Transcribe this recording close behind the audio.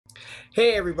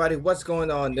Hey everybody, what's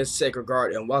going on? This is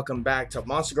SacredGuard and welcome back to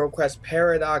Monster Girl Quest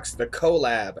Paradox, the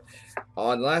collab.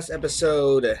 On the last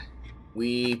episode,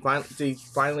 we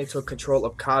finally took control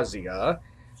of Kazuya,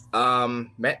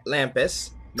 met Lampus,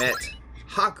 met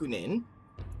Hakunen,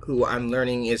 who I'm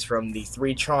learning is from the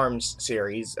Three Charms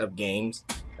series of games,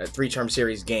 Three Charm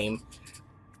series game.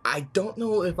 I don't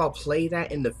know if I'll play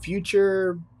that in the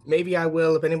future. Maybe I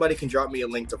will. If anybody can drop me a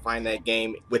link to find that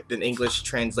game with an English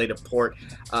translated port,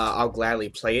 I'll gladly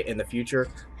play it in the future.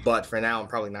 But for now, I'm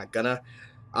probably not gonna.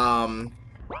 But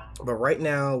right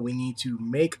now, we need to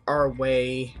make our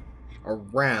way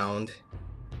around.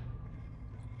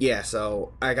 Yeah,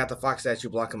 so I got the fox statue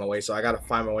blocking my way, so I gotta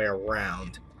find my way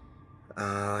around.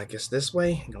 I guess this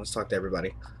way? Let's talk to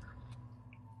everybody.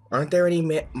 Aren't there any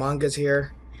mangas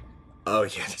here? Oh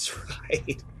yeah, that's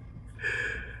right.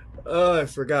 Oh, I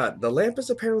forgot. The lamp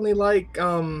is apparently like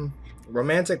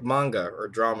romantic manga or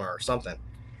drama or something.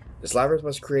 This labyrinth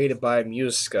was created by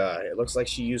Muska. It looks like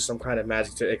she used some kind of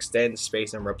magic to extend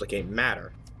space and replicate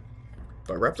matter.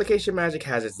 But replication magic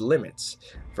has its limits.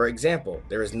 For example,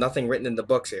 there is nothing written in the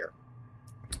books here.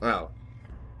 Oh,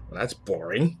 well, that's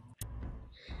boring.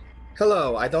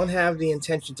 Hello, I don't have the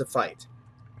intention to fight.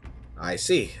 I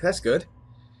see. That's good.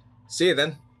 See you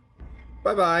then.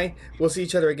 Bye-bye. We'll see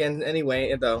each other again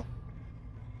anyway, though.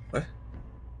 What?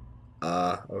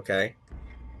 Okay.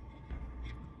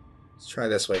 Let's try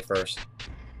this way first.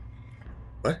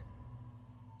 What?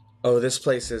 Oh, this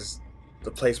place is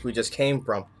the place we just came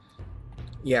from.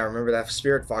 Yeah, remember that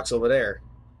spirit fox over there.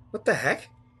 What the heck?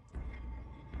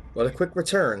 What a quick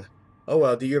return. Oh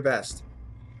well, do your best.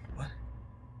 What?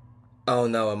 Oh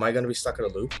no, am I gonna be stuck in a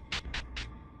loop?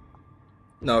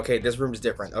 No, okay, this room's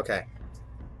different. Okay.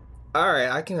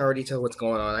 Alright, I can already tell what's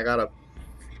going on. I gotta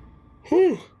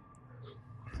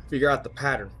figure out the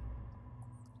pattern.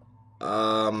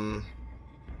 Let's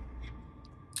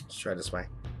try this way.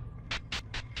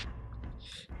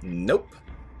 Nope.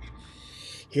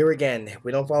 Here again, if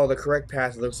we don't follow the correct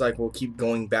path, it looks like we'll keep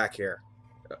going back here.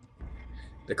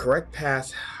 The correct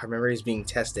path, our memory is being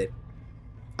tested.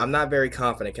 I'm not very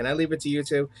confident. Can I leave it to you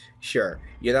two? Sure.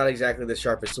 You're not exactly the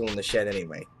sharpest tool in the shed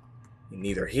anyway.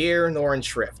 Neither here nor in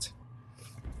Shrift.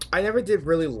 I never did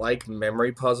really like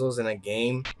memory puzzles in a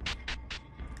game.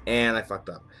 And I fucked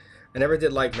up. I never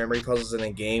did like memory puzzles in a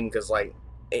game because, like,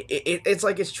 it's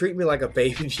like it's treating me like a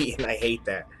baby, and I hate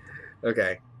that.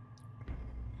 Okay.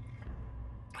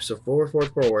 So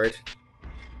forward.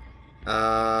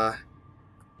 How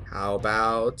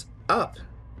about up?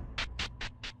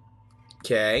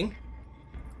 Okay.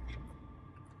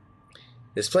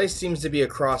 This place seems to be a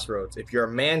crossroads. If you're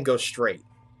a man, go straight.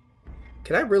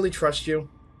 Can I really trust you?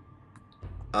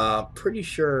 Pretty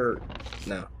sure.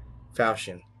 No.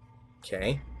 Falchion.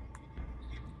 Okay.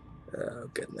 Oh,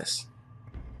 goodness.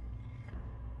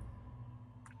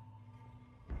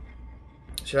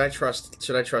 Should I trust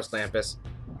Lampus?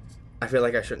 I feel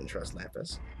like I shouldn't trust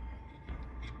Lampus.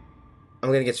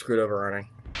 I'm gonna get screwed over, aren't I?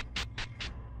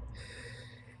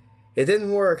 It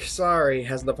didn't work. Sorry.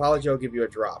 As an apology, I'll give you a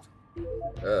drop.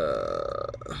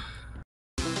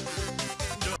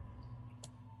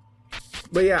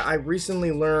 But yeah, I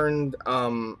recently learned,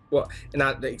 well,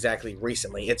 not exactly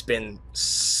recently. It's been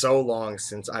so long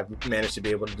since I've managed to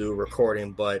be able to do a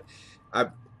recording, but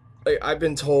I've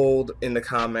been told in the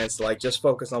comments, like, just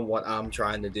focus on what I'm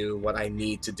trying to do, what I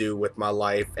need to do with my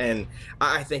life, and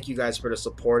I thank you guys for the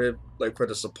support.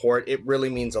 It really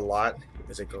means a lot.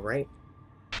 Does it go right?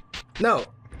 No.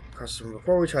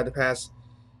 Before we tried to pass.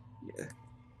 Yeah.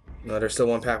 No, there's still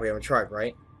one path we haven't tried,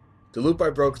 right? The loop I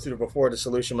broke through before, the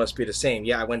solution must be the same.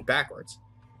 Yeah, I went backwards.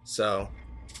 So.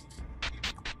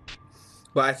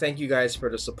 But I thank you guys for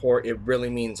the support. It really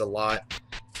means a lot.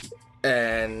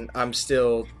 And I'm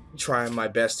still trying my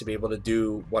best to be able to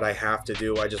do what I have to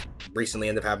do. I just recently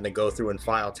ended up having to go through and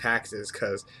file taxes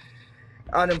because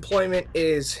unemployment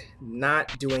is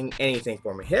not doing anything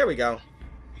for me. Here we go.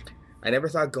 I never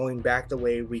thought going back the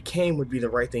way we came would be the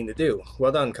right thing to do.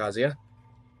 Well done, Kazuya.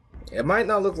 It might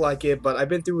not look like it, but I've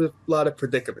been through a lot of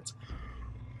predicaments.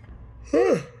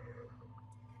 And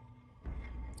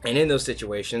in those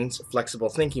situations, flexible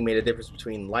thinking made a difference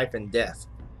between life and death.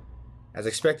 As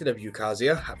expected of you,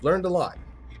 Kazuya, I've learned a lot.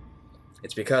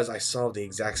 It's because I solved the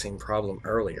exact same problem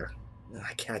earlier.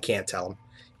 I can't tell him.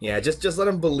 Yeah, just let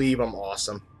him believe I'm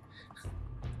awesome.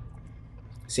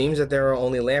 Seems that there are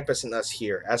only Lampus and us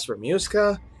here. As for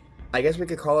Muska, I guess we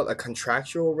could call it a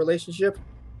contractual relationship.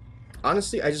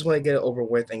 Honestly, I just want to get it over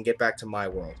with and get back to my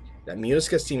world. That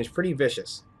Muska seems pretty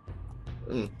vicious.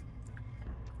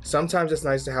 Sometimes it's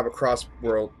nice to have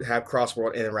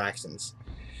cross-world interactions.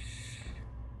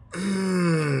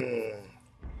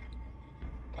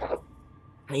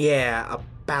 Yeah,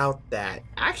 about that.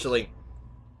 Actually,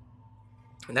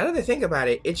 now that I think about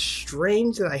it, it's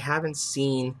strange that I haven't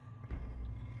seen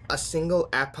a single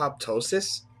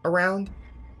apoptosis around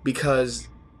because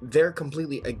they're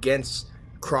completely against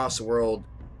cross-world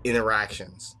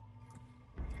interactions.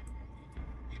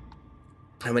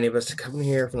 How many of us come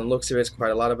here? From the looks of it,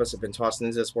 quite a lot of us have been tossed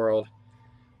into this world.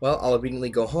 Well, I'll immediately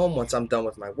go home once I'm done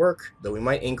with my work, though we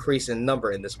might increase in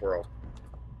number in this world.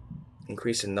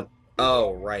 Increase in number.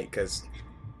 Oh, right, because...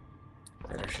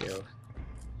 Better shield.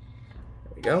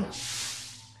 There we go.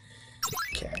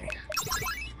 Okay.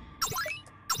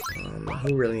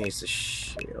 Who really needs the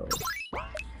shield?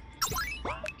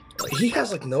 He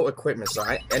has, like, no equipment, so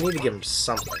I need to give him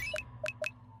something.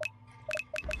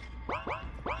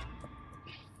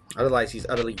 Otherwise, he's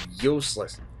utterly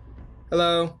useless.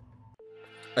 Hello?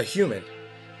 A human.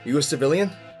 You a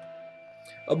civilian?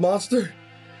 A monster?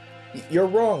 You're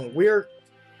wrong.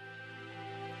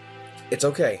 It's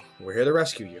okay. We're here to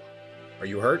rescue you. Are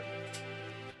you hurt?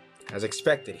 As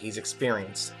expected, he's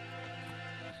experienced.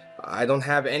 I don't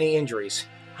have any injuries.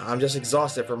 I'm just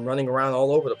exhausted from running around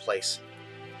all over the place.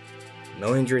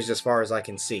 No injuries as far as I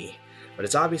can see, but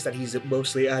it's obvious that he's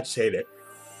mostly agitated.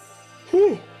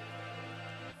 Whew.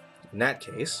 In that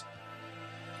case,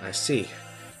 I see.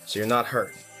 So you're not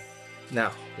hurt.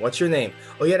 Now, what's your name?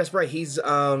 Oh yeah, that's right. He's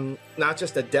not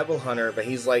just a devil hunter, but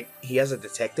he has a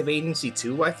detective agency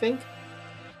too, I think.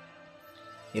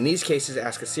 In these cases,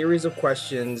 ask a series of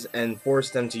questions and force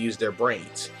them to use their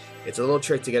brains. It's a little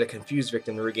trick to get a confused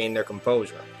victim to regain their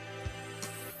composure.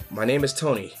 My name is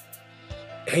Tony.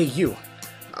 Hey, you.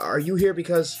 Are you here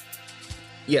because...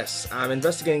 Yes, I'm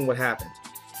investigating what happened.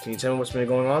 Can you tell me what's been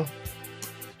going on?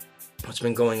 What's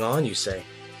been going on, you say?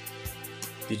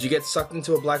 Did you get sucked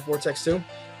into a black vortex too?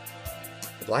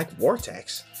 A black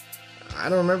vortex? I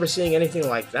don't remember seeing anything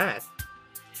like that.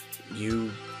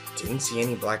 You didn't see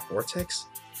any black vortex?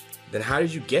 Then how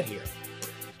did you get here?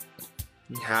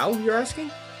 How, you're asking?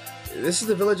 This is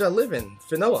the village I live in,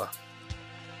 Finoa.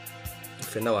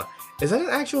 Finoa. Is that an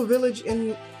actual village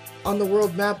on the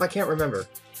world map? I can't remember.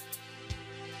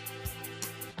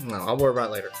 No, I'll worry about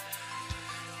it later.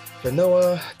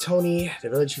 Finoa, Tony, the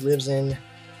village he lives in.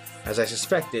 As I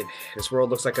suspected, this world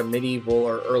looks like a medieval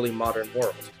or early modern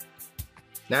world.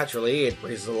 Naturally, it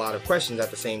raises a lot of questions at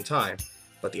the same time,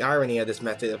 but the irony of this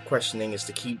method of questioning is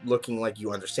to keep looking like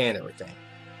you understand everything.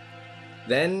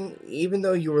 Then, even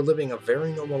though you were living a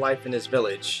very normal life in this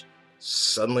village,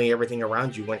 suddenly everything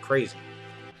around you went crazy.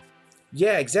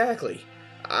 Yeah, exactly.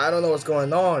 I don't know what's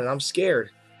going on, and I'm scared.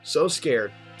 So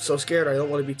scared. So scared I don't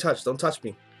want to be touched. Don't touch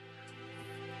me.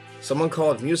 Someone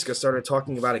called Musica started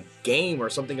talking about a game or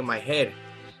something in my head.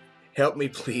 Help me,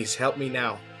 please. Help me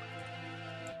now.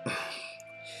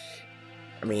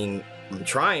 I mean, I'm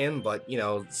trying, but, you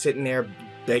know, sitting there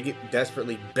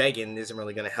desperately begging isn't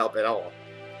really going to help at all.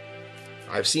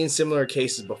 I've seen similar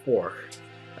cases before.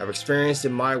 I've experienced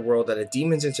in my world that a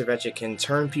demon's intervention can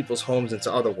turn people's homes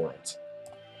into other worlds.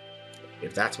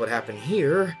 If that's what happened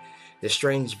here, this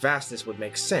strange vastness would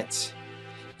make sense.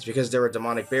 It's because there are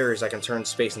demonic barriers that can turn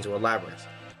space into a labyrinth.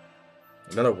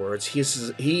 In other words, he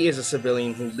is a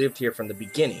civilian who lived here from the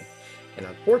beginning, and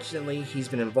unfortunately, he's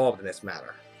been involved in this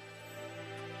matter.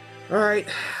 Alright,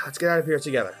 let's get out of here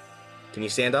together. Can you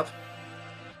stand up?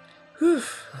 Whew,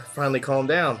 finally calmed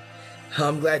down.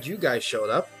 I'm glad you guys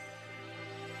showed up.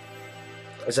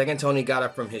 The second Tony got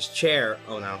up from his chair,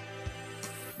 oh no.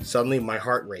 Suddenly, my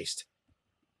heart raced.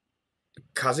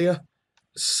 Kazuya?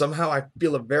 Somehow I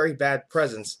feel a very bad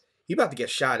presence. He's about to get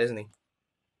shot, isn't he?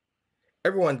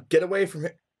 Everyone, get away from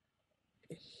him.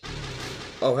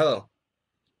 Oh, hello.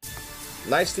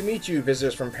 Nice to meet you,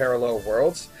 visitors from parallel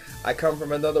worlds. I come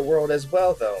from another world as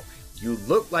well, though. You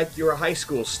look like you're a high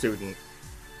school student.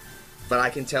 But I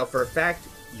can tell for a fact,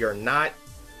 you're not.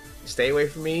 Stay away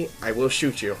from me, I will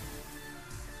shoot you.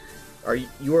 Are you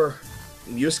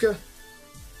Yusuka?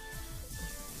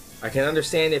 I can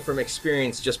understand it from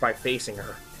experience just by facing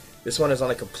her. This one is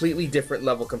on a completely different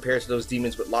level compared to those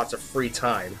demons with lots of free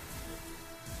time.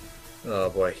 Oh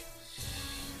boy.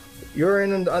 You're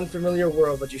in an unfamiliar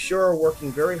world, but you sure are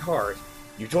working very hard.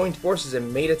 You joined forces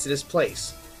and made it to this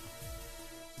place.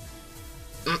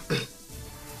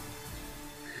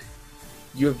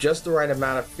 You have just the right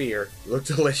amount of fear. You look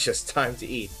delicious. Time to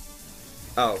eat.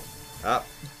 Oh.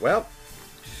 Well.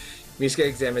 Misuka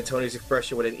examined Tony's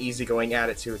expression with an easygoing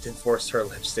attitude and forced her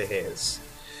lips to his.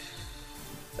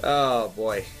 Oh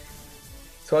boy.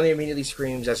 Tony immediately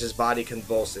screams as his body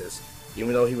convulses.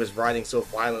 Even though he was writhing so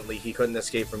violently, he couldn't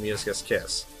escape from Misuka's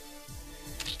kiss.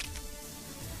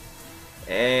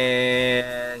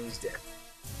 And he's dead.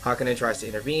 Hakunen tries to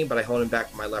intervene, but I hold him back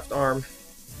with my left arm.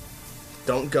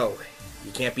 Don't go.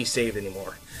 You can't be saved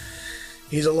anymore.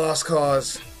 He's a lost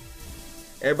cause.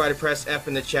 Everybody press F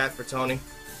in the chat for Tony.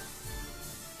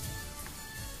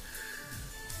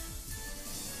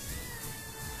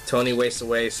 Tony wastes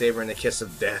away, savoring the kiss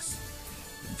of death.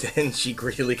 Then she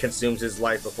greedily consumes his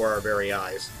life before our very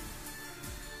eyes.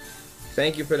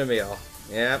 Thank you for the meal.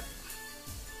 Yep.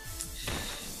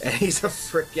 And he's a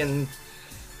frickin'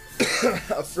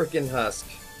 a frickin' husk.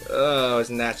 Oh,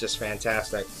 isn't that just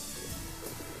fantastic?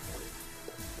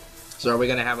 So are we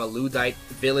gonna have a Ludite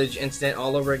village incident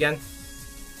all over again?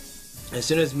 As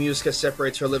soon as Muska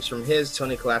separates her lips from his,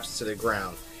 Tony collapses to the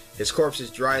ground. His corpse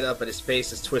is dried up, but his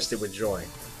face is twisted with joy.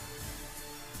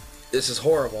 This is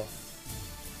horrible.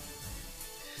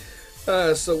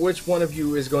 So which one of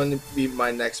you is going to be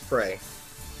my next prey?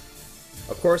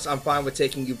 Of course, I'm fine with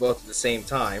taking you both at the same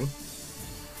time.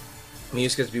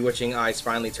 Muska's bewitching eyes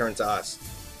finally turn to us.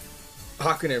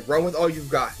 Hakunen, run with all you've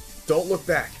got. Don't look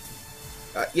back.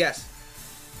 Yes.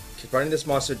 Confronting this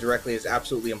monster directly is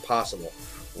absolutely impossible.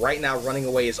 Right now, running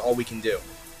away is all we can do.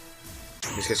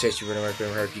 Muska chase you running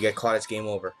from her. If you get caught, it's game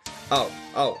over. Oh.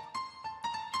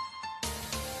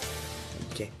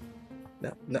 Okay.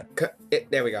 No.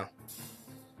 There we go.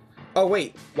 Oh,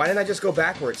 wait. Why didn't I just go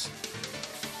backwards?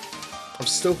 I'm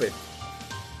stupid.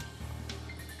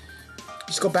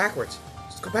 Just go backwards.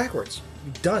 Just go backwards.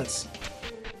 You dunce.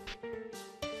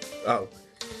 Oh.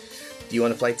 Do you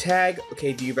want to play tag?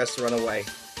 Okay, do your best to run away.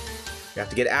 You have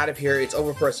to get out of here. It's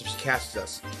over for us if she catches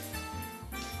us.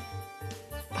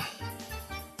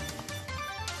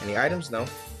 Any items? No.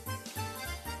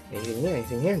 Anything here?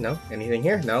 Anything here? No. Anything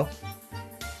here? No.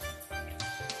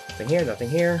 Nothing here. Nothing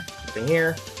here. Nothing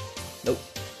here.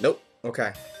 Nope.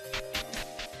 Okay.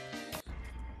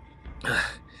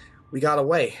 We got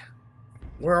away.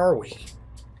 Where are we?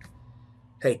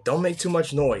 Hey, don't make too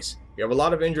much noise. You have a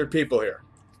lot of injured people here.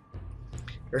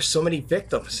 There's so many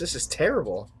victims. This is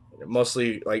terrible.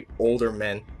 Mostly, like, older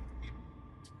men.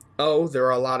 Oh, there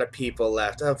are a lot of people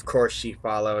left. Of course she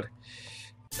followed.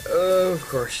 Of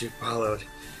course she followed.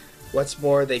 What's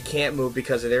more, they can't move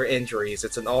because of their injuries.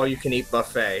 It's an all-you-can-eat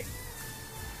buffet.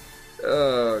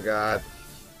 Oh, God.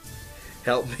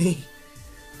 Help me.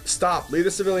 Stop. Leave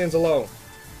the civilians alone.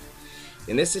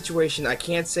 In this situation, I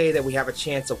can't say that we have a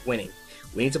chance of winning.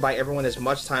 We need to buy everyone as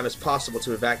much time as possible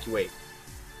to evacuate.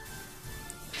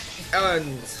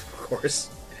 And, of course.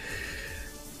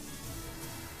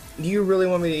 Do you really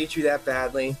want me to eat you that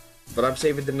badly? But I'm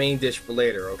saving the main dish for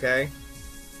later, okay?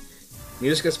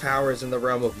 Muska's power is in the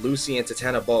realm of Lucy and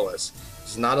Titanoboa's.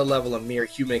 It's not a level a mere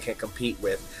human can compete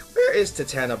with. Where is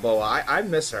Titanoboa? I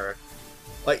miss her.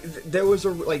 Like there was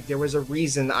a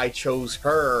reason I chose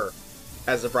her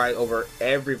as a bride over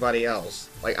everybody else.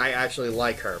 Like I actually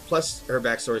like her. Plus her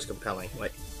backstory is compelling.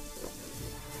 Like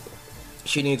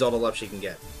she needs all the love she can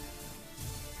get.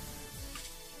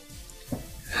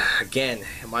 Again,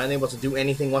 am I unable to do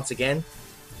anything once again?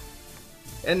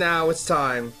 And now it's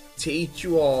time to eat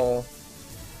you all.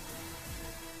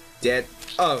 Dead.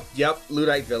 Oh, yep,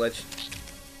 Ludite village.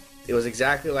 It was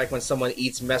exactly like when someone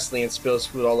eats messily and spills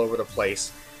food all over the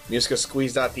place. Muska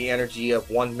squeezed out the energy of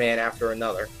one man after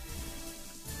another.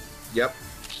 Yep.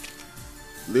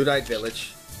 Ludite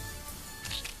village.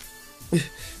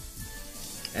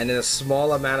 And in a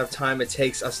small amount of time it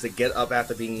takes us to get up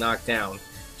after being knocked down,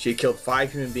 she had killed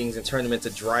 5 human beings and turned them into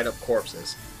dried up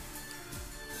corpses.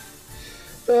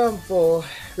 I'm full.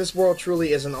 This world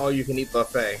truly is an all-you-can-eat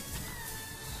buffet.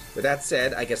 With that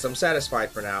said, I guess I'm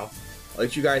satisfied for now. I'll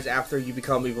eat you guys after you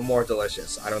become even more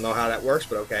delicious. I don't know how that works,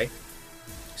 but okay.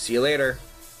 See you later.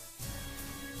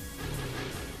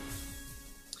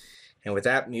 And with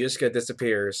that, Muska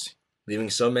disappears, leaving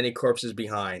so many corpses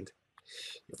behind.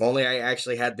 If only I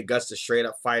actually had the guts to straight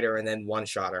up fight her and then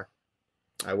one-shot her.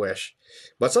 I wish.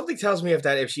 But something tells me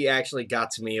if she actually got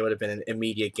to me, it would have been an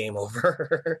immediate game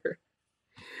over.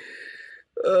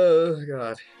 Oh,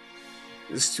 God.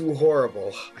 This is too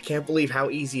horrible. I can't believe how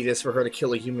easy it is for her to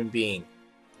kill a human being.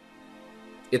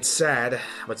 It's sad,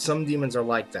 but some demons are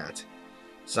like that.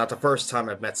 It's not the first time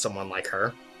I've met someone like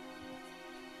her.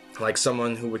 Like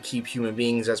someone who would keep human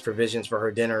beings as provisions for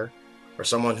her dinner, or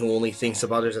someone who only thinks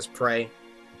of others as prey.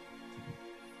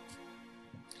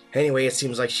 Anyway, it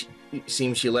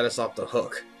seems she let us off the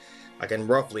hook. I can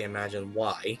roughly imagine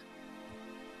why.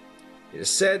 It is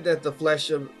said that the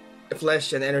flesh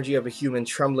and energy of a human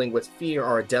trembling with fear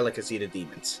are a delicacy to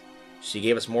demons. She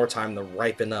gave us more time to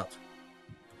ripen up.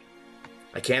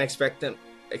 I can't expect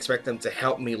them to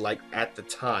help me like at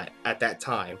that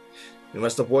time. We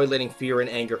must avoid letting fear and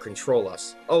anger control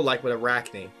us. Oh, like with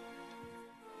Arachne.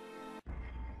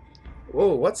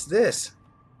 Whoa, what's this?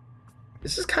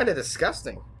 This is kind of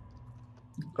disgusting.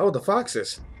 Oh, the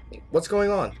foxes. What's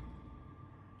going on?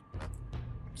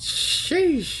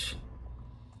 Sheesh.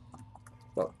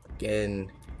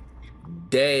 Fucking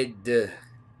dead.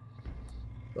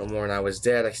 No more than I was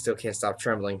dead. I still can't stop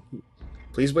trembling.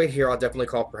 Please wait here. I'll definitely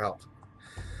call for help.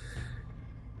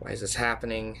 Why is this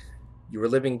happening? You were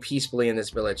living peacefully in this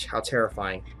village. How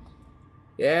terrifying.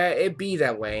 Yeah, it be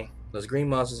that way. Those green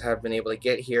monsters have been able to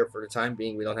get here for the time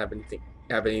being. We don't have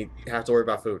to worry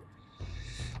about food.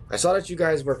 I saw that you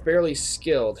guys were fairly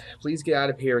skilled. Please get out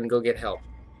of here and go get help.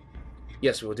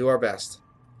 Yes, we will do our best.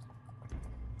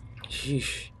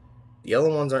 Sheesh. The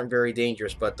yellow ones aren't very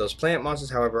dangerous, but those plant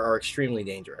monsters, however, are extremely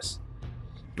dangerous.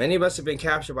 Many of us have been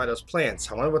captured by those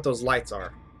plants. I wonder what those lights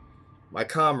are. My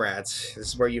comrades. This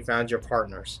is where you found your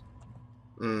partners.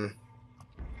 We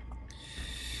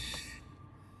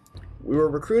were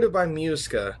recruited by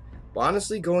Muska, but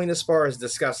honestly, going this far is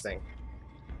disgusting.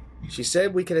 She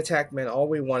said we could attack men all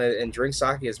we wanted and drink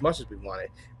sake as much as we wanted,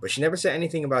 but she never said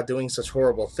anything about doing such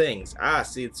horrible things. Ah,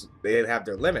 see, they have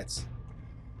their limits.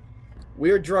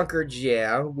 We are drunkards,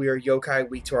 yeah. We are yokai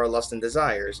weak to our lust and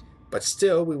desires, but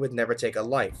still, we would never take a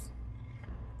life.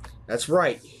 That's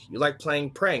right. You like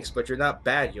playing pranks, but you're not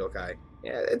bad, yokai.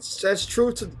 Yeah, that's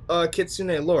true to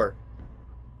Kitsune lore.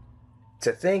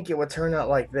 To think it would turn out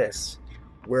like this.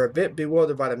 We're a bit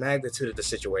bewildered by the magnitude of the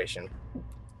situation.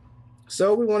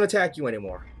 So we won't attack you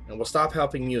anymore, and we'll stop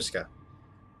helping Muska.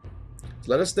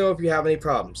 Let us know if you have any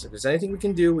problems. If there's anything we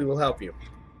can do, we will help you.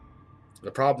 The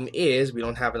problem is, we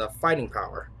don't have enough fighting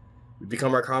power. You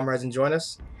become our comrades and join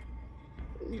us?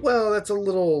 Well, that's a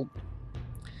little...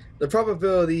 The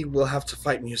probability we'll have to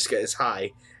fight Muska is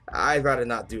high. I'd rather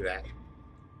not do that.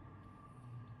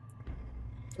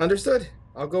 Understood.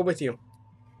 I'll go with you.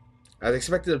 As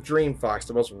expected of Dream Fox,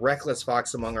 the most reckless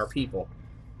fox among our people.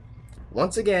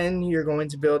 Once again, you're going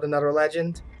to build another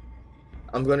legend?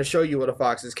 I'm going to show you what a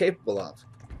fox is capable of.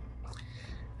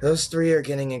 Those three are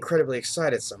getting incredibly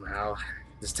excited somehow.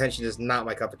 This tension is not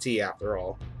my cup of tea after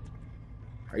all.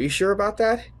 Are you sure about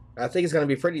that? I think it's going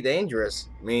to be pretty dangerous.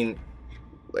 I mean,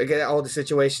 look at all the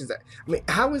situations that... I mean,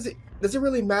 how is it... Does it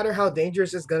really matter how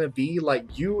dangerous it's going to be?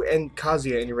 Like, you and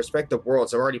Kazuya in your respective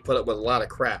worlds have already put up with a lot of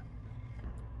crap.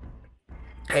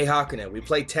 Hey, Hakunen, we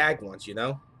played tag once, you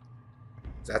know?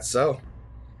 Is that so?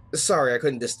 Sorry, I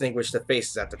couldn't distinguish the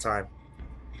faces at the time.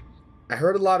 I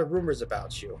heard a lot of rumors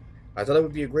about you. I thought it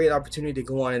would be a great opportunity to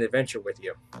go on an adventure with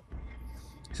you.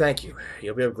 Thank you.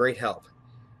 You'll be of great help.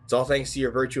 It's all thanks to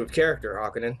your virtue of character,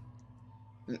 Hakunen.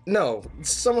 No,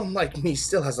 someone like me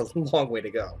still has a long way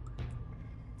to go.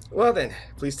 Well then,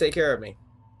 please take care of me.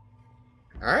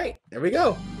 Alright, there we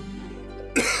go.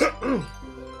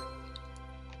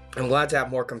 I'm glad to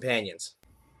have more companions.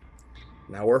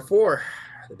 Now we're 4.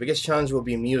 The biggest challenge will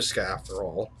be Muska, after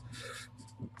all.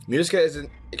 Muska is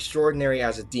extraordinary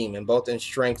as a demon, both in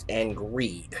strength and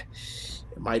greed.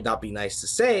 It might not be nice to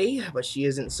say, but she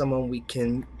isn't someone we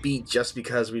can beat just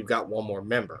because we've got one more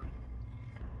member.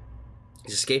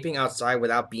 Is escaping outside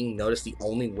without being noticed the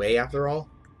only way, after all?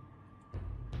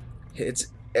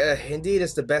 Indeed,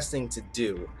 it's the best thing to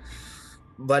do,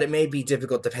 but it may be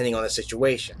difficult depending on the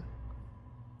situation.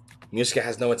 Muska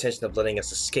has no intention of letting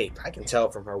us escape. I can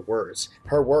tell from her words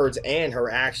and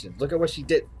her actions. Look at what she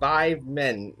did. 5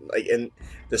 men, like in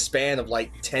the span of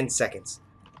like 10 seconds.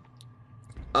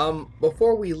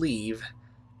 Before we leave,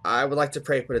 I would like to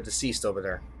pray for the deceased over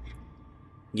there.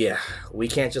 Yeah, we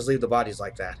can't just leave the bodies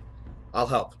like that. I'll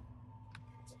help.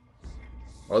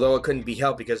 Although it couldn't be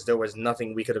helped because there was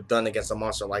nothing we could have done against a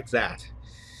monster like that.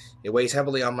 It weighs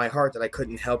heavily on my heart that I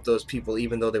couldn't help those people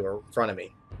even though they were in front of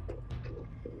me.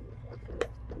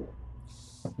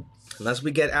 Unless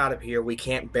we get out of here, we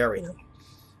can't bury them.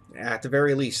 At the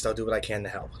very least, I'll do what I can to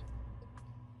help.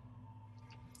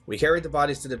 We carried the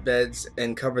bodies to the beds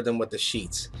and covered them with the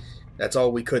sheets. That's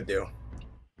all we could do.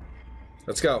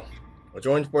 Let's go. We'll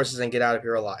join forces and get out of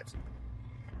here alive.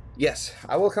 Yes,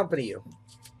 I will accompany you.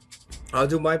 I'll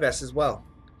do my best as well.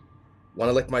 Want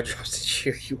to lick my drops to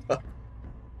cheer you up?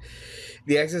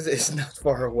 The exit is not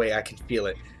far away. I can feel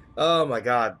it. Oh my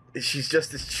god. She's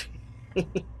just as...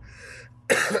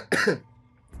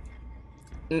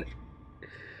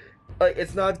 like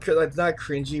it's not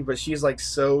cringy, but she's like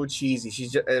so cheesy.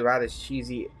 She's just about as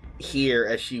cheesy here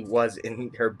as she was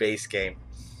in her base game.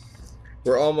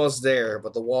 We're almost there,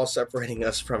 but the wall separating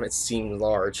us from it seemed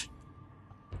large.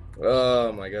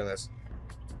 Oh my goodness.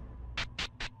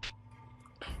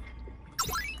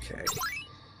 Okay.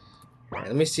 Alright,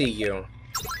 let me see you.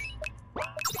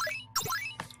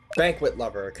 Banquet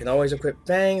lover can always equip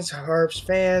bangs, harps,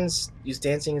 fans, use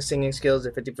dancing and singing skills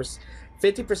at 50%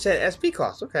 SP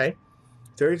cost. Okay.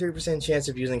 33% chance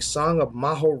of using Song of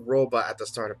Mahoroba at the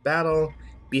start of battle.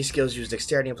 B skills use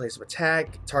dexterity in place of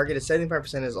attack. Targeted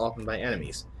 75% is often by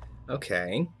enemies.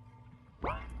 Okay.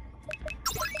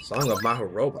 Song of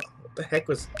Mahoroba. What the heck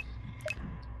was...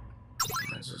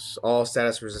 All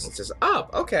status resistances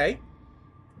up. Okay.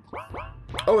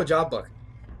 Oh, a job book.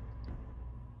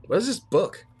 What is this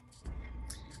book?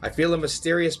 I feel a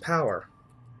mysterious power.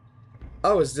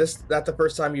 Oh, is that the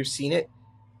first time you've seen it?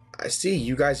 I see,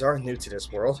 you guys are new to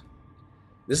this world.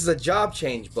 This is a job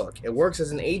change book. It works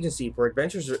as an agency for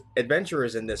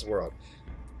adventurers in this world.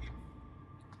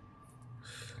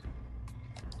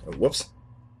 Oh, whoops.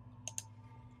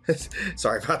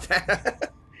 Sorry about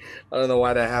that. I don't know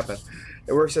why that happened.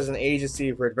 It works as an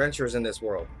agency for adventurers in this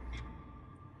world.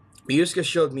 Miyusuka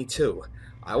showed me too.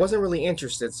 I wasn't really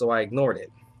interested, so I ignored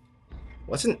it.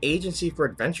 What's an agency for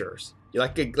adventurers? You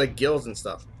like guilds and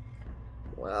stuff?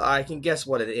 Well, I can guess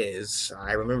what it is.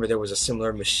 I remember there was a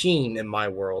similar machine in my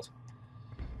world.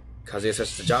 Kazuya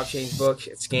touches the job change book.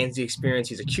 It scans the experience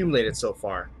he's accumulated so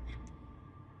far.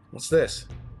 What's this?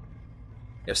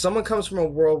 If someone comes from a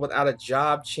world without a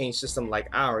job change system like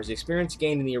ours, the experience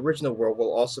gained in the original world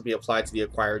will also be applied to the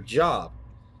acquired job.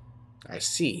 I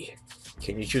see.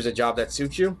 Can you choose a job that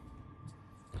suits you?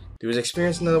 Through his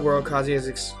experience in the world, Kazuya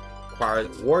has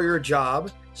acquired warrior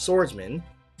job, swordsman.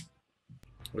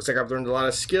 Looks like I've learned a lot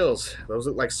of skills. Those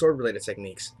look like sword-related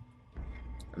techniques.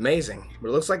 Amazing, but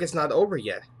it looks like it's not over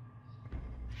yet.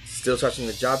 Still touching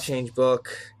the job change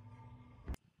book.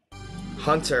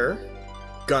 Hunter,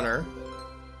 gunner.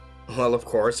 Well, of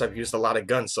course, I've used a lot of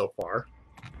guns so far.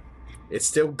 It's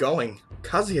still going.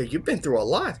 Kazuya, you've been through a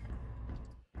lot.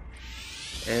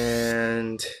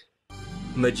 And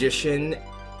magician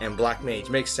and black mage.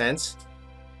 Makes sense.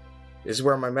 This is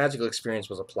where my magical experience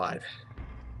was applied.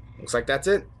 Looks like that's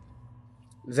it.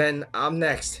 Then I'm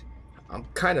next. I'm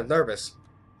kind of nervous.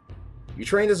 You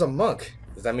trained as a monk.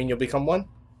 Does that mean you'll become one?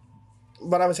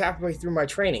 But I was halfway through my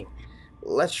training.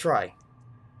 Let's try.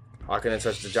 Hakunen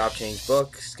touched the job change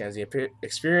book. Scans the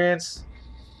experience.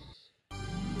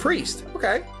 Priest.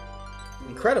 Okay.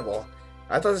 Incredible.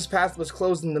 I thought this path was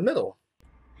closed in the middle.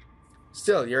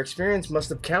 Still, your experience must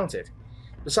have counted.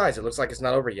 Besides, it looks like it's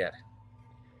not over yet.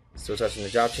 Still touching the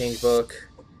job change book.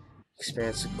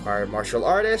 Experience acquired martial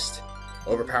artist.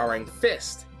 Overpowering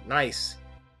fist. Nice.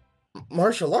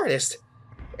 Martial artist?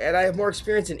 And I have more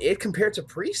experience in it compared to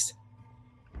priest?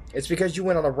 It's because you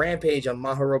went on a rampage on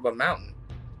Mahoroba Mountain.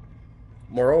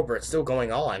 Moreover, it's still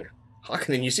going on.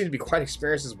 Hakunen, you seem to be quite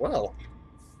experienced as well.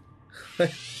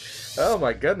 Oh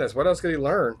my goodness, what else could he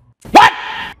learn? What?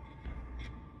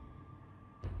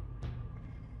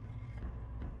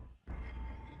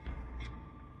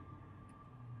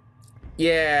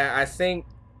 Yeah, I think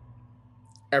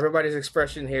everybody's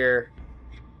expression here,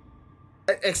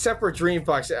 except for Dream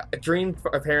Fox. Dream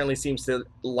apparently seems to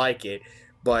like it,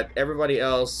 but everybody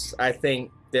else, I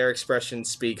think their expression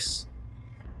speaks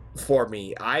for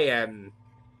me. I am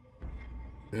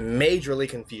majorly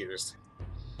confused.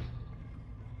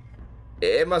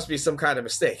 It must be some kind of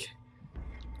mistake.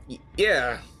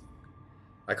 Yeah.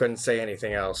 I couldn't say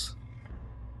anything else.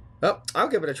 Oh, I'll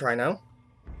give it a try now.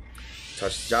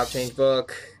 Touch the job change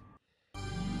book.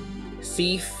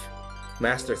 Thief.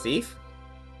 Master thief?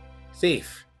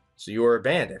 Thief. So you were a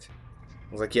bandit.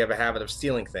 Looks like you have a habit of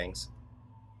stealing things.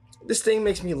 This thing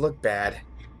makes me look bad.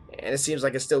 And it seems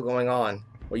like it's still going on.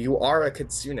 Well, you are a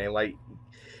kitsune. Like,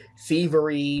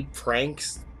 thievery,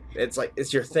 pranks. It's like,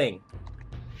 it's your thing.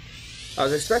 I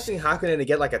was expecting Hakunen to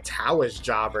get like a Taoist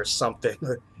job or something.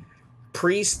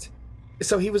 Priest.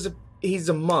 So he's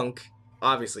a monk.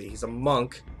 Obviously, he's a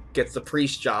monk. Gets the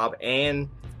priest job and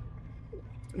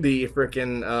the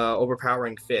freaking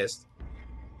overpowering fist.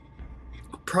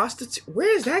 Prostitute.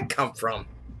 Where does that come from?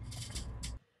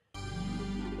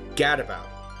 Gadabout.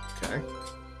 Okay.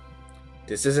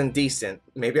 This isn't decent.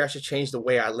 Maybe I should change the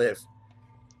way I live.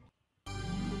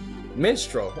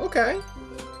 Minstrel. Okay.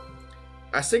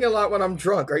 I sing a lot when I'm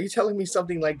drunk. Are you telling me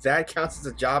something like that counts as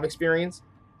a job experience?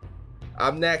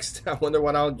 I'm next. I wonder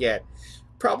what I'll get.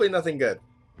 Probably nothing good.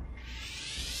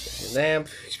 Lamp.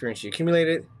 Experience you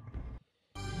accumulated.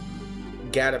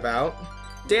 Gadabout.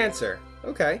 Dancer.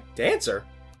 Okay. Dancer.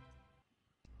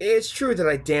 It's true that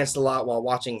I danced a lot while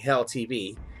watching Hell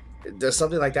TV. Does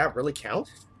something like that really count?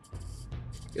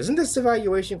 Isn't this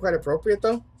evaluation quite appropriate,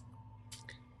 though?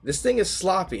 This thing is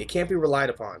sloppy. It can't be relied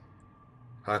upon.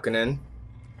 Hakunen.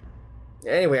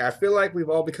 Anyway, I feel like we've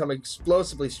all become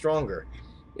explosively stronger.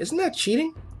 Isn't that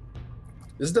cheating?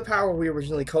 This is the power we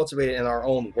originally cultivated in our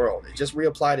own world. It just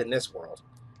reapplied in this world.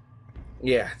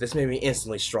 Yeah, this made me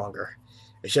instantly stronger.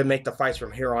 It should make the fights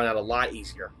from here on out a lot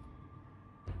easier.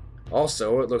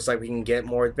 Also, it looks like we can get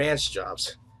more advanced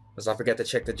jobs. Let's not forget to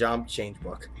check the job change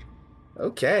book.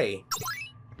 Okay.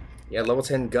 Yeah, level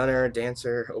 10 gunner,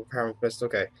 dancer, overpowering pistol.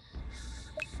 Okay.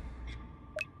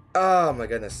 Oh my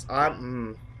goodness.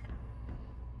 So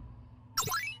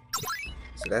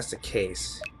that's the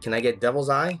case. Can I get Devil's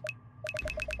Eye?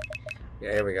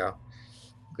 Yeah, here we go.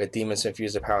 Good demons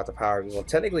infuse the power with the power of evil.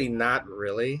 Technically, not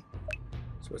really.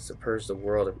 So it's to purge the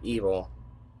world of evil.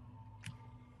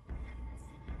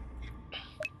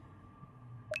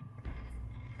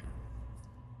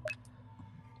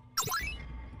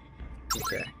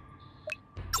 Okay.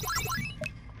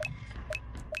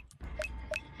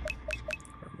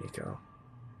 There we go.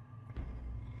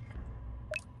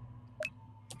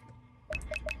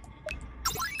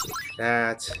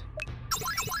 That.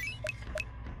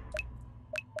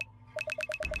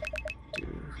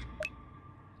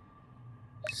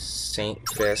 Saint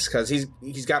Fist, because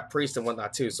he's got priest and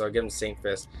whatnot too, so I give him Saint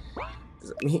Fist.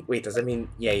 Wait, does that mean?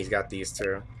 Yeah, he's got these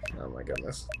too. Oh my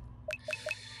goodness.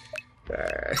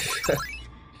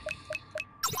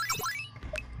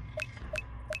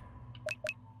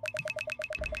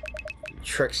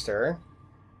 Trickster.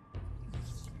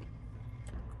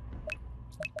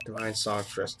 Divine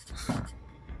Songstress.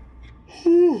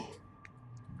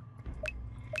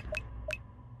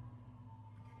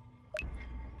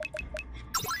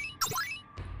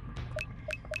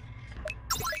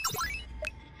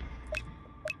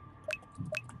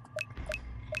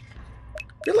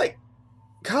 I feel like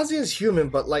Kazuya's human,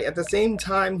 but like at the same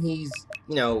time, he's,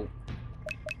 you know,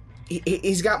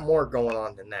 he's got more going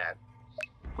on than that.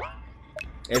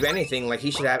 If anything, like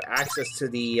he should have access to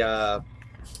the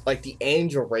like the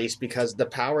angel race, because the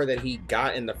power that he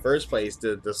got in the first place,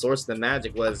 the source of the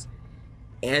magic, was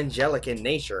angelic in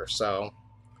nature. So,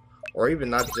 or even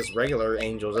not just regular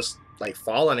angel, just like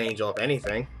fallen angel, if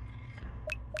anything.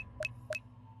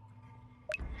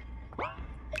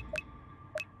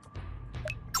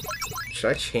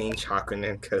 Should I change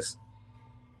Hakunen? Because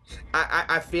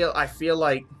I feel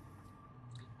like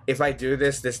if I do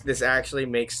this actually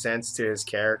makes sense to his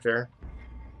character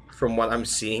from what I'm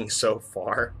seeing so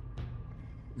far.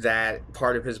 That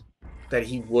part of his, that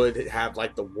he would have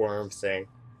like the worm thing.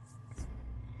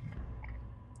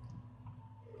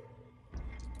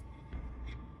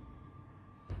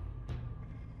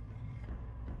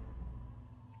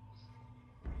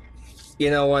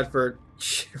 You know what? For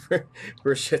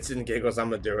shits and giggles, I'm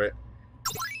gonna do it.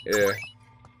 Yeah,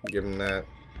 give him that.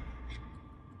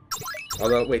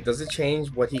 Although, wait, does it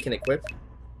change what he can equip?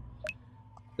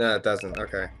 No, it doesn't.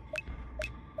 Okay.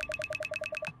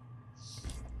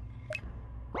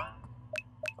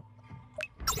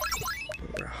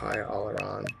 We're high all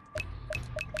around.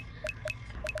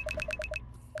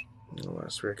 Oh, what a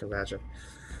spirit convention.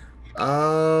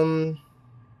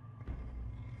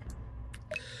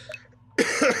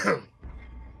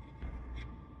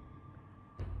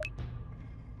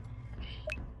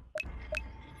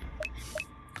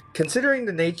 Considering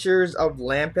the natures of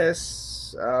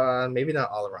Lampus, maybe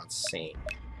not all around Saint.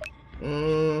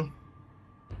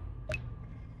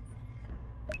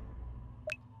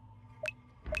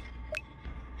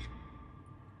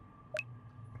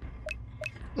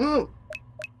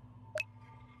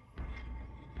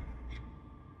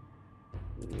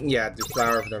 Yeah, the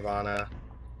Flower of Nirvana.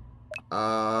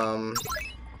 Bisho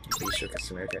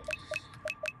Kasumi, okay.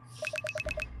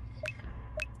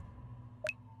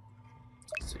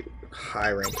 Let's see,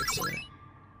 high rank Kasumi.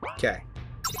 Okay.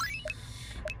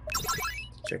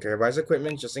 Check everybody's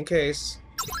equipment just in case.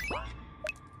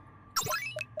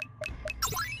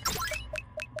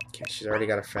 Okay, she's already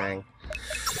got a fang.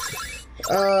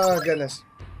 Oh goodness.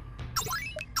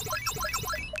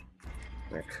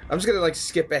 I'm just gonna like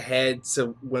skip ahead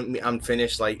so when I'm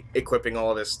finished like equipping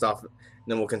all this stuff, and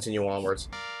then we'll continue onwards.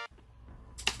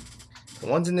 The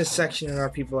ones in this section and our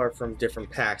people are from different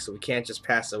packs, so we can't just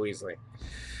pass so easily.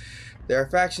 There are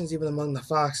factions even among the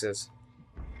foxes.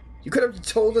 You could have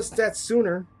told us that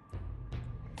sooner.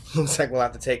 Looks like we'll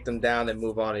have to take them down and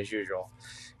move on as usual.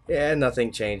 Yeah,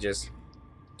 nothing changes.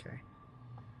 Okay.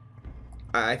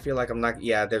 I feel like I'm not.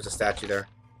 Yeah, there's a statue there.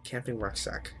 Camping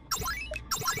rucksack.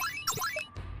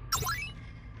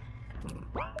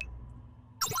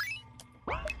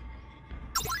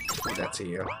 Do that to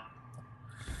you.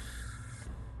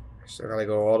 So I gotta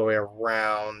go all the way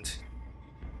around.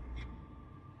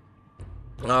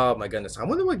 Oh my goodness. I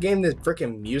wonder what game this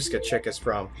freaking Muska chick is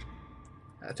from.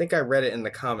 I think I read it in the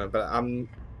comment, but I'm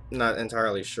not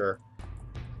entirely sure.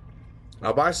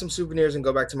 I'll buy some souvenirs and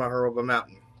go back to my Haruba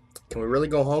Mountain. Can we really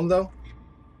go home though?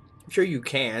 I'm sure you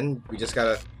can. We just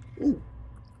gotta... Ooh.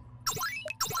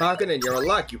 Hakunen, you're in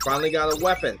luck. You finally got a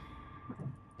weapon.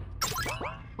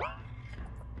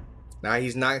 Now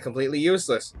he's not completely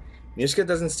useless. Muska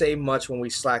doesn't say much when we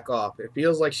slack off. It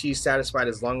feels like she's satisfied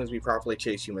as long as we properly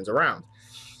chase humans around.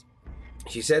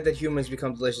 She said that humans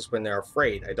become delicious when they're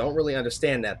afraid. I don't really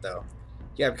understand that, though.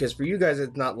 Yeah, because for you guys,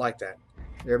 it's not like that.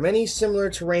 There are many similar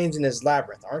terrains in this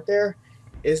labyrinth, aren't there?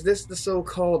 Is this the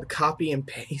so-called copy and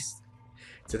paste?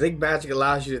 To think magic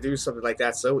allows you to do something like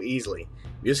that so easily.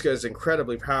 Muska is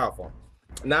incredibly powerful.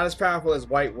 Not as powerful as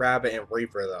White Rabbit and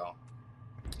Reaper, though.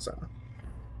 So...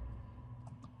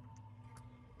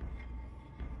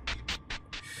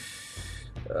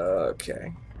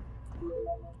 okay.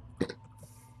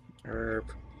 Herb.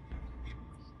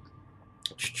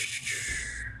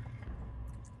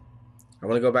 I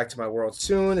want to go back to my world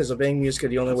soon. Is obeying Muska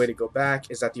the only way to go back?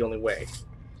 Is that the only way?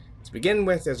 To begin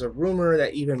with, there's a rumor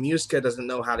that even Muska doesn't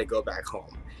know how to go back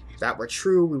home. If that were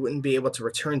true, we wouldn't be able to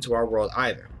return to our world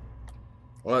either.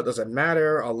 Well, it doesn't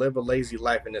matter. I'll live a lazy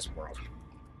life in this world.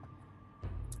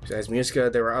 Besides Muska,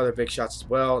 there are other big shots as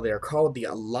well. They are called the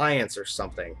Alliance or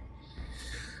something.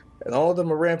 And all of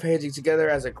them are rampaging together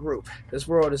as a group. This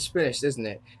world is finished, isn't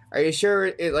it? Are you sure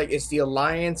it's the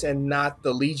Alliance and not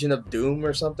the Legion of Doom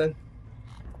or something?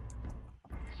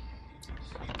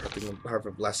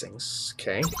 Harvard blessings.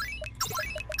 Okay.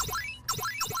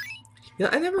 You know,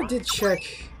 I never did check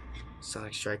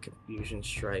Sonic Strike, Confusion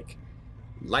Strike,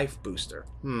 Life Booster.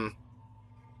 You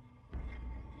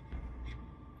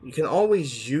can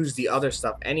always use the other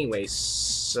stuff anyway,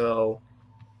 so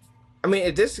I mean,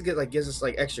 if this gives us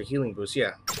like extra healing boost,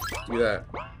 yeah, do that.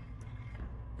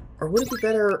 Or would it be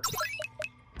better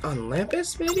on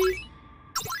Lampus, maybe?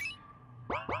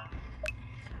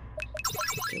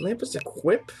 Can Lampus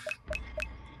equip?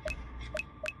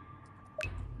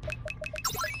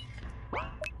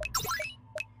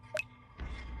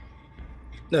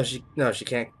 No, she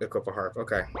can't equip a harp.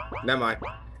 Okay, never mind.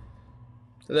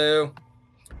 Hello.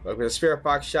 Welcome to the Spirit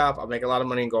Box shop. I'll make a lot of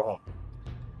money and go home.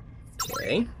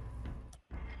 Okay.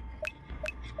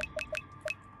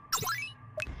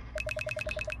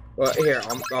 Well, here,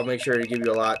 I'll make sure to give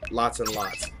you lots and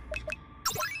lots.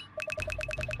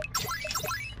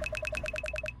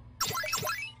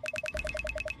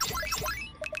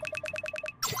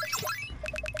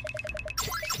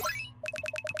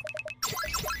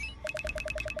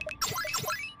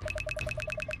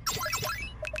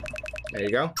 There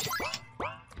you go.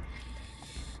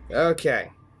 Okay.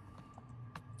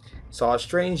 Saw a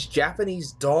strange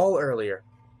Japanese doll earlier.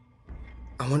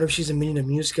 I wonder if she's a minion of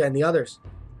Muska and the others.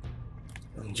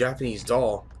 Japanese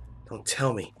doll. Don't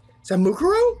tell me. Is that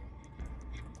Mukuro?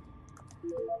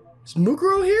 Is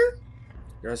Mukuro here?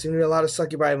 There seem to be a lot of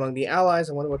succubi among the allies.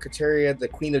 I wonder what Kateria, the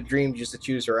Queen of Dreams, used to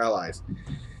choose her allies.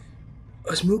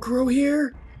 Is Mukuro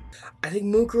here? I think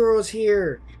Mukuro is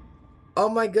here. Oh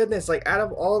my goodness, like out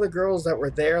of all the girls that were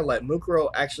there, like Mukuro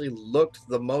actually looked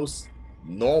the most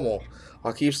normal.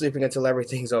 I'll keep sleeping until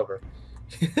everything's over.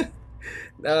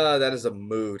 Oh, that is a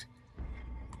mood.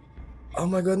 Oh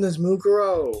my goodness,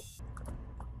 Mukuro!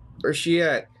 Where's she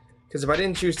at? Because if I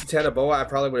didn't choose Totenoboa, I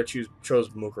probably would have chose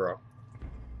Mukuro.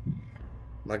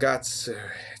 My God,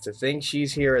 to think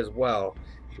she's here as well.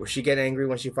 Will she get angry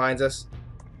when she finds us?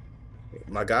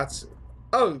 My God.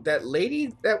 Oh, that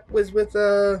lady that was with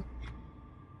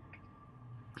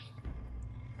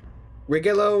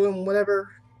Rigelo and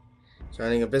whatever.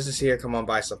 Starting a business here. Come on,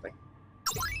 buy something.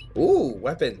 Ooh,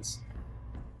 weapons.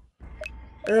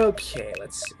 Okay,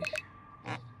 let's see.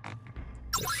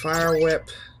 Fire whip.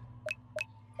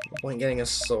 No point getting a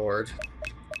sword.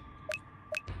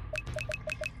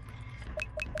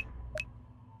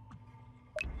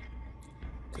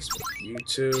 This you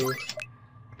two.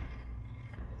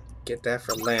 Get that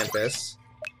for Lampus.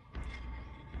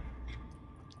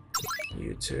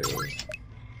 You two.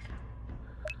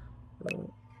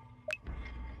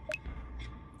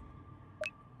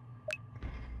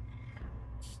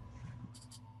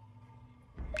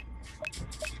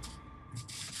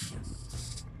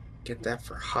 Get that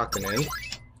for Hakunen.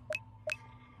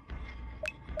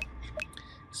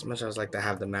 As much as I'd like to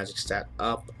have the magic stat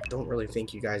up, I don't really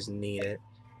think you guys need it.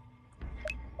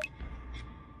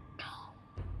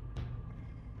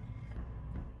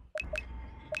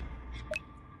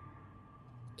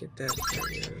 Get that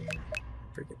for you.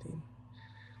 Brigandine.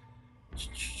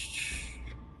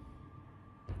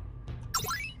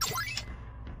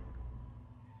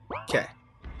 Okay.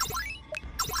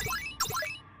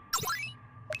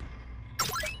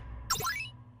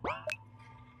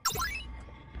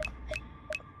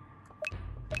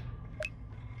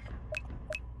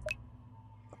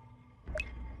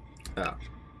 Oh.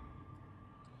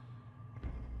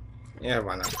 Yeah,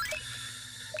 why not?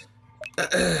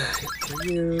 For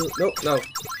you. Nope, no.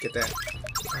 Get that.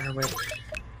 Fire whip.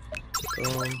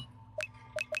 Boom.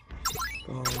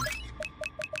 Boom.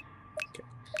 Okay.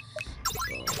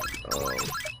 Boom. Boom.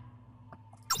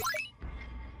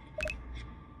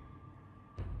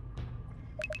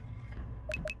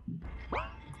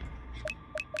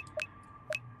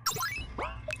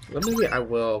 Well, maybe I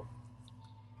will.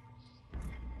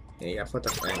 Yeah, put the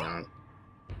thing on.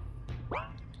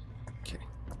 Okay.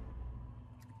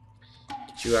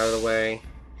 Get you out of the way.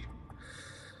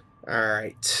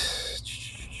 Alright.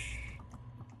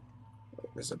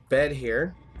 There's a bed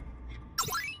here.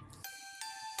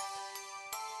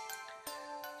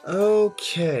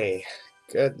 Okay.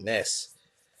 Goodness.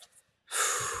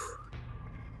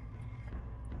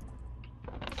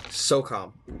 So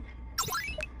calm.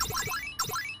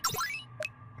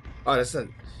 Oh, that's a...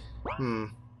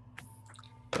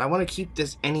 But I want to keep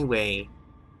this anyway.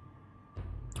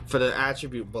 For the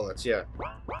attribute bullets, yeah.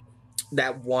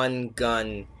 That one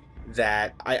gun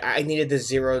that... I needed the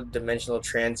zero-dimensional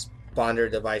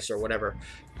transponder device or whatever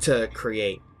to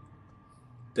create.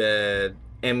 The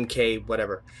MK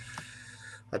whatever.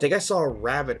 I think I saw a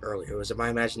rabbit earlier. Was it my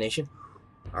imagination?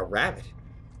 A rabbit?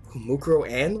 Mukuro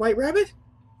and White Rabbit?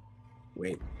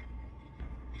 Wait.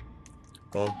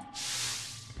 Boom.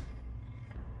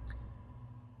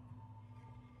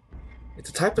 It's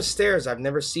a type of stairs I've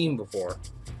never seen before.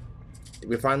 Did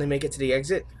we finally make it to the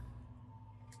exit?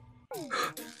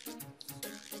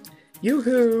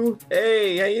 Yoo-hoo!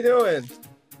 Hey, how you doing?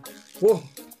 Whoa.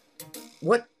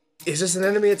 What? Is this an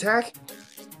enemy attack?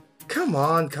 Come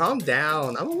on, calm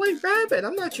down. I'm a white rabbit.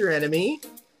 I'm not your enemy.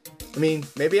 I mean,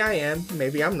 maybe I am.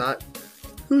 Maybe I'm not.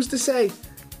 Who's to say?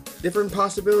 Different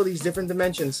possibilities, different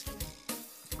dimensions.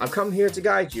 I've come here to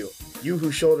guide you. You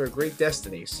who shoulder great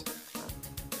destinies.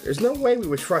 There's no way we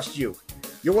would trust you.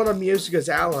 You're one of Miyosuke's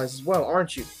allies as well,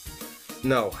 aren't you?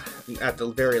 No, at the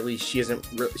very least, she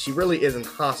really isn't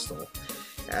hostile.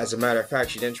 As a matter of fact,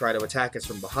 she didn't try to attack us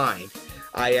from behind.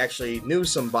 I actually knew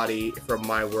somebody from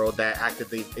my world that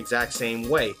acted the exact same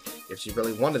way. If she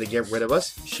really wanted to get rid of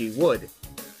us, she would.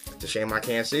 It's a shame I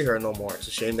can't see her no more. It's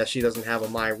a shame that she doesn't have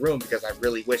my room because I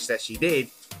really wish that she did.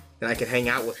 And I could hang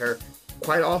out with her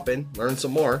quite often, learn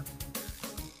some more.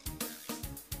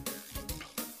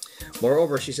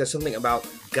 Moreover, she said something about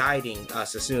guiding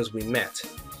us as soon as we met.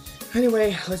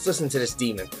 Anyway, let's listen to this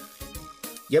demon.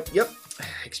 Yep.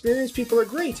 Experienced people are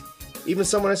great. Even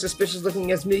someone as suspicious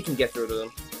looking as me can get through to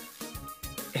them.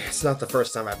 It's not the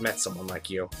first time I've met someone like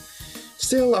you.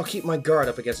 Still, I'll keep my guard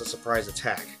up against a surprise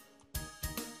attack.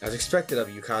 As expected of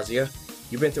you, Kazuya.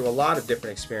 You've been through a lot of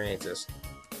different experiences.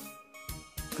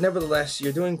 Nevertheless,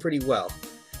 you're doing pretty well.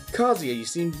 Kazuya, you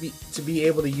seem to be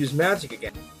able to use magic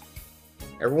again.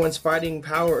 Everyone's fighting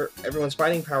power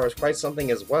is quite something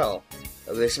as well.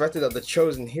 As expected of the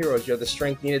chosen heroes, you have the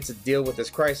strength needed to deal with this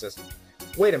crisis.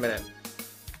 Wait a minute.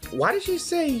 Why did she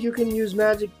say you can use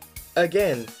magic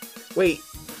again? Wait.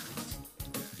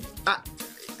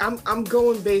 I'm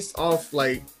going based off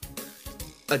like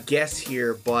a guess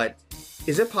here, but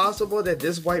is it possible that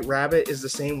this white rabbit is the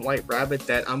same white rabbit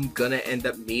that I'm gonna end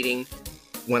up meeting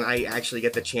when I actually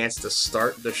get the chance to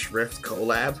start the Shrift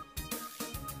collab?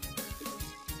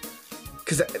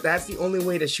 Because that's the only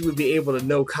way that she would be able to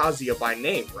know Kazuya by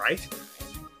name, right?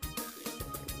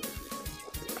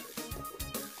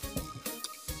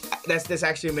 This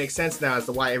actually makes sense now as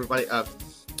to why everybody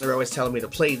they're always telling me to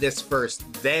play this first,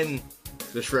 then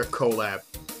the Shrift collab.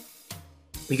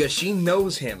 Because she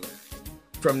knows him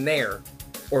from there,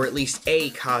 or at least a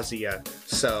Kazuya,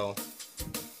 so...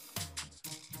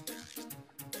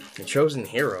 The chosen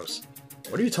heroes?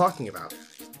 What are you talking about?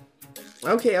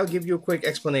 Okay, I'll give you a quick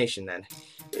explanation then.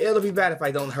 It'll be bad if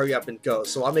I don't hurry up and go,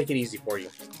 so I'll make it easy for you.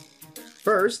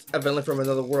 First, a villain from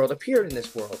another world appeared in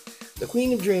this world. The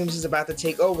Queen of Dreams is about to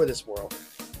take over this world.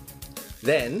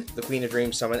 Then, the Queen of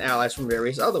Dreams summoned allies from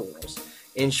various other worlds.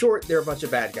 In short, they're a bunch of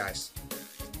bad guys.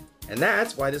 And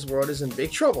that's why this world is in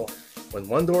big trouble. When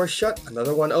one door is shut,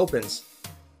 another one opens.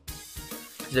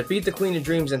 To defeat the Queen of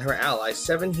Dreams and her allies,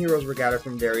 7 heroes were gathered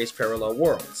from various parallel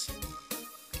worlds.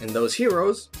 And those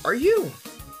heroes are you!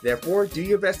 Therefore, do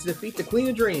your best to defeat the Queen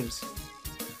of Dreams.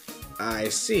 I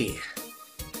see.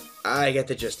 I get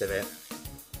the gist of it.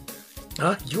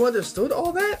 Huh? You understood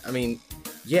all that? I mean,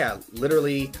 yeah,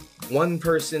 literally one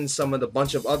person summoned a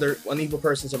bunch of other, one evil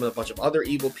person summoned a bunch of other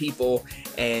evil people,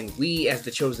 and we, as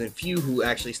the chosen few who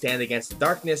actually stand against the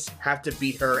darkness, have to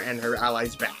beat her and her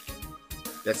allies back.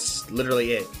 That's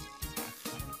literally it.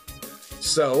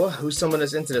 So, who summoned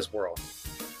us into this world?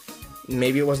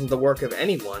 Maybe it wasn't the work of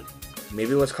anyone.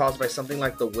 Maybe it was caused by something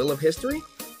like the will of history?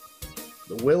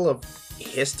 The will of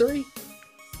history?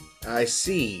 I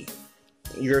see.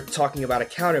 You're talking about a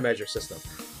countermeasure system.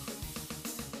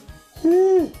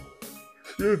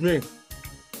 Excuse me.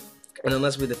 And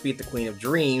unless we defeat the Queen of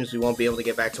Dreams, we won't be able to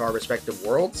get back to our respective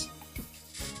worlds.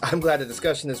 I'm glad the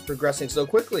discussion is progressing so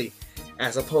quickly,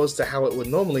 as opposed to how it would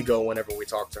normally go whenever we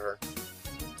talk to her.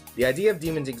 The idea of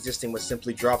demons existing was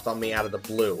simply dropped on me out of the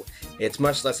blue. It's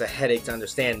much less a headache to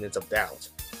understand than it's a doubt.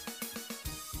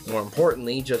 More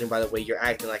importantly, judging by the way you're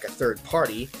acting like a third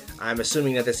party, I'm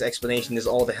assuming that this explanation is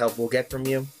all the help we'll get from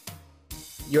you.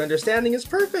 Your understanding is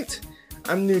perfect.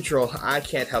 I'm neutral. I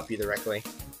can't help you directly.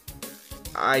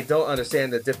 I don't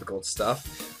understand the difficult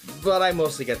stuff, but I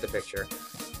mostly get the picture.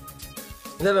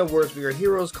 In other words, we are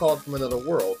heroes called from another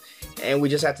world, and we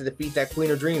just have to defeat that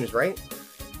Queen of Dreams, right?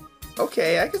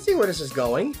 Okay, I can see where this is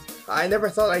going. I never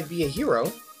thought I'd be a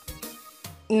hero.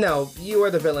 No, you are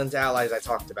the villain's allies I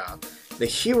talked about. The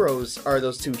heroes are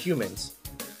those two humans.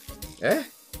 Eh?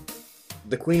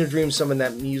 The Queen of Dreams summoned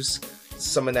that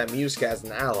Muska as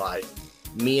an ally.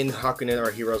 Me and Hakunen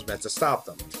are heroes meant to stop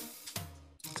them.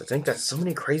 To think that so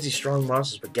many crazy strong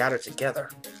monsters would gather together.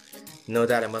 No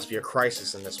doubt it must be a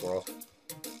crisis in this world.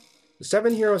 The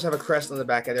 7 heroes have a crest on the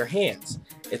back of their hands.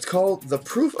 It's called the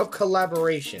Proof of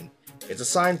Collaboration. It's a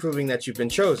sign proving that you've been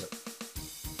chosen.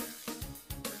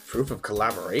 Proof of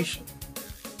collaboration?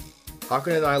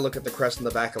 Hakunen and I look at the crest on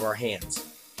the back of our hands.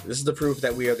 This is the proof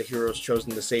that we are the heroes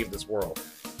chosen to save this world.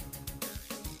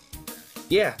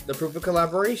 Yeah, the proof of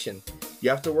collaboration. You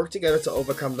have to work together to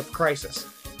overcome the crisis.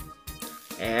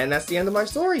 And that's the end of my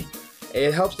story.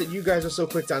 It helps that you guys are so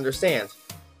quick to understand.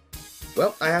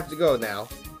 Well, I have to go now.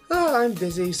 Oh, I'm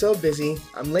busy, so busy.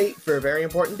 I'm late for a very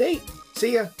important date.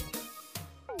 See ya.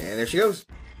 And there she goes.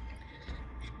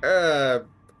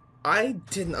 I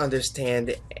didn't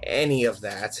understand any of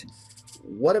that.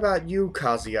 What about you,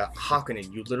 Kazuya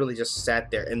Hakunen? You literally just sat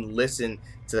there and listened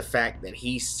to the fact that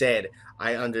he said,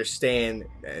 I understand,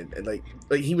 and like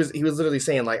he was literally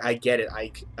saying, like, I get it,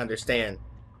 I understand.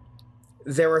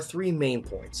 There are 3 main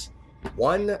points.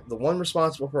 1, the one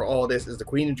responsible for all this is the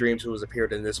Queen of Dreams who has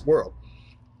appeared in this world.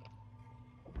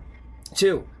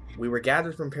 2, we were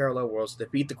gathered from parallel worlds to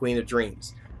defeat the Queen of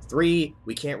Dreams. 3,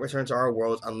 we can't return to our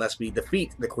worlds unless we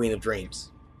defeat the Queen of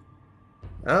Dreams.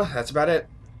 Oh, that's about it.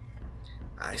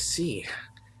 I see.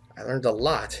 I learned a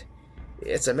lot.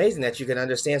 It's amazing that you can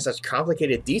understand such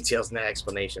complicated details in that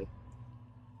explanation.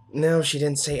 No, she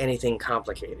didn't say anything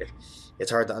complicated.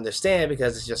 It's hard to understand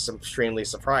because it's just extremely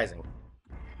surprising.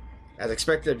 As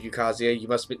expected of you, Kazuya, you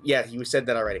must be... Yeah, you said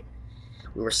that already.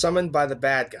 We were summoned by the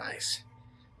bad guys.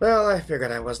 Well, I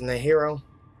figured I wasn't a hero.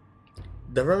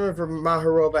 The vermin from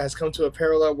Maharoba has come to a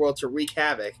parallel world to wreak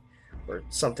havoc, or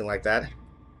something like that.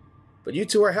 But you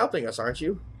two are helping us, aren't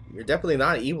you? You're definitely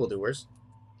not evildoers.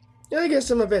 Yeah, I guess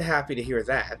I'm a bit happy to hear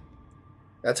that.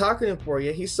 Now, talking for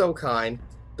you, he's so kind.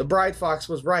 The Bride Fox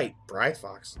was right. Bride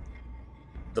Fox?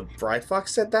 The Bride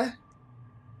Fox said that?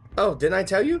 Oh, didn't I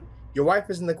tell you? Your wife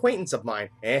is an acquaintance of mine.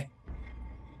 Eh?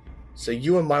 So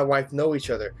you and my wife know each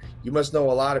other. You must know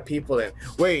a lot of people then.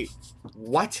 Wait,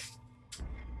 what?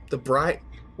 The bride...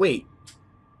 Wait.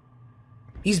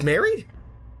 He's married?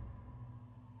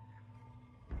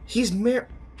 He's married...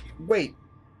 Wait.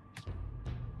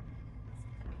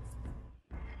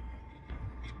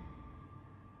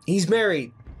 He's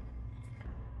married.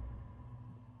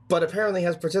 But apparently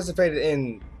has participated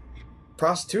in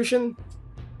prostitution?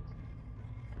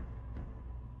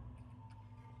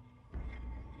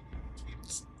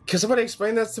 Can somebody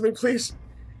explain that to me, please?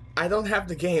 I don't have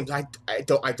the games. I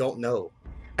don't know.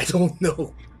 I don't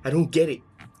know. I don't get it.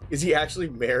 Is he actually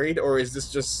married, or is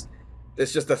this just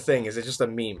a thing? Is it just a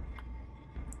meme?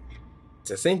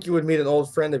 To think you would meet an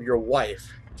old friend of your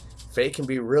wife. Fate can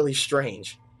be really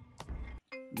strange.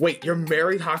 Wait, you're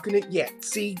married, Hakunen? Yeah,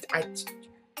 see,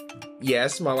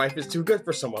 yes, my wife is too good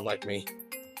for someone like me.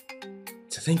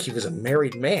 To think he was a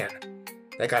married man.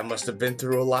 That guy must have been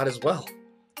through a lot as well.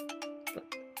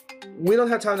 We don't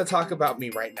have time to talk about me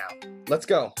right now. Let's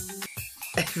go.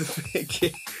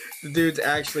 The dude's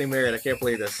actually married. I can't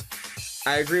believe this.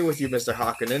 I agree with you, Mr.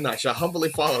 Hakunen. I shall humbly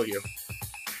follow you.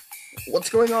 What's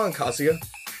going on, Kazuya?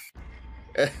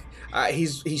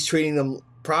 He's treating them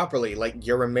properly, like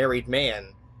you're a married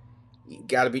man. You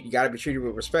gotta be treated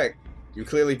with respect. You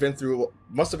clearly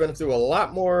must have been through a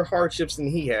lot more hardships than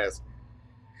he has.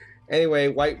 Anyway,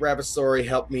 White Rabbit's story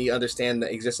helped me understand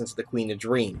the existence of the Queen of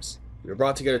Dreams. We were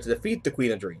brought together to defeat the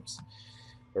Queen of Dreams.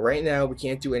 But right now, we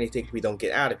can't do anything if we don't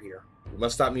get out of here. We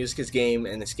must stop Muska's game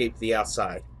and escape to the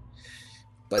outside.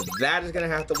 But that is going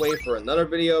to have to wait for another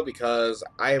video because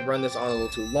I have run this on a little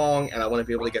too long and I want to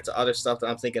be able to get to other stuff that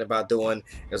I'm thinking about doing.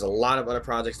 There's a lot of other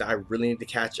projects that I really need to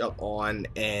catch up on,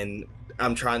 and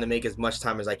I'm trying to make as much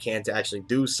time as I can to actually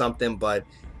do something, but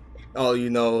Oh, you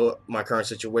know my current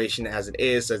situation as it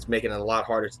is, so it's making it a lot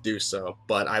harder to do so.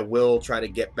 But I will try to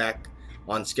get back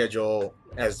on schedule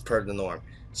as per the norm.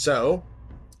 So,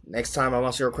 next time on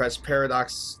Monster Quest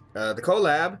Paradox, the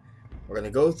collab, we're gonna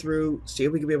go through, see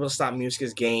if we can be able to stop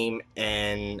Muska's game,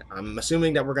 and I'm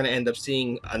assuming that we're gonna end up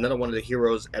seeing another one of the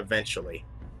heroes eventually.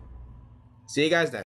 See you guys then.